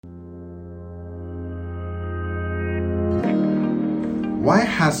why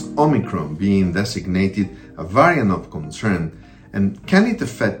has Omicron been designated a variant of concern, and can it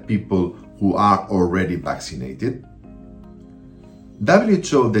affect people who are already vaccinated?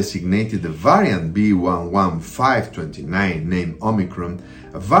 WHO designated the variant B.1.1.529 named Omicron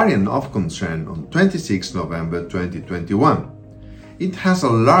a variant of concern on 26 November 2021. It has a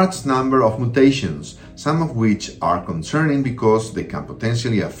large number of mutations, some of which are concerning because they can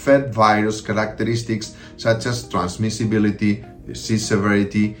potentially affect virus characteristics such as transmissibility, disease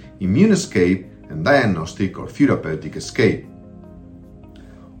severity, immune escape, and diagnostic or therapeutic escape.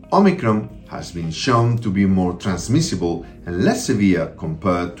 Omicron has been shown to be more transmissible and less severe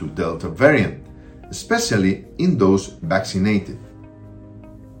compared to Delta variant, especially in those vaccinated.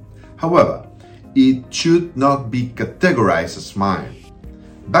 However, it should not be categorized as mild.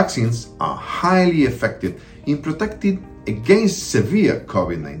 Vaccines are highly effective in protecting against severe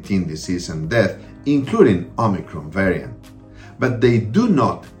COVID-19 disease and death, including Omicron variant, but they do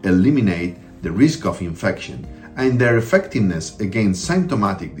not eliminate the risk of infection, and their effectiveness against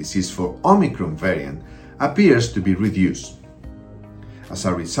symptomatic disease for Omicron variant appears to be reduced. As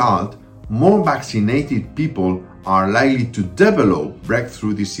a result, more vaccinated people are likely to develop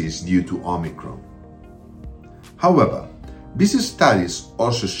breakthrough disease due to Omicron. However, these studies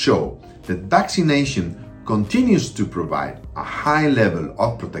also show that vaccination continues to provide a high level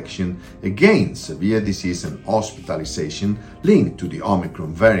of protection against severe disease and hospitalization linked to the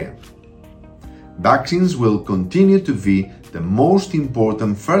Omicron variant. Vaccines will continue to be the most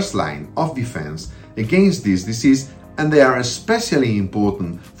important first line of defense against this disease, and they are especially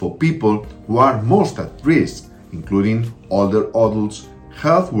important for people who are most at risk, including older adults,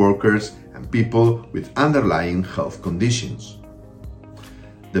 health workers, and people with underlying health conditions.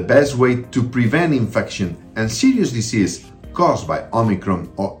 The best way to prevent infection and serious disease caused by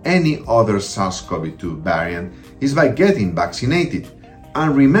Omicron or any other SARS-CoV-2 variant is by getting vaccinated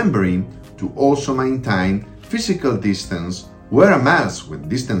and remembering to also maintain physical distance, wear a mask when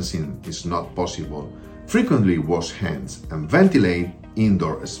distancing is not possible, frequently wash hands, and ventilate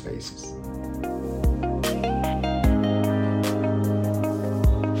indoor spaces.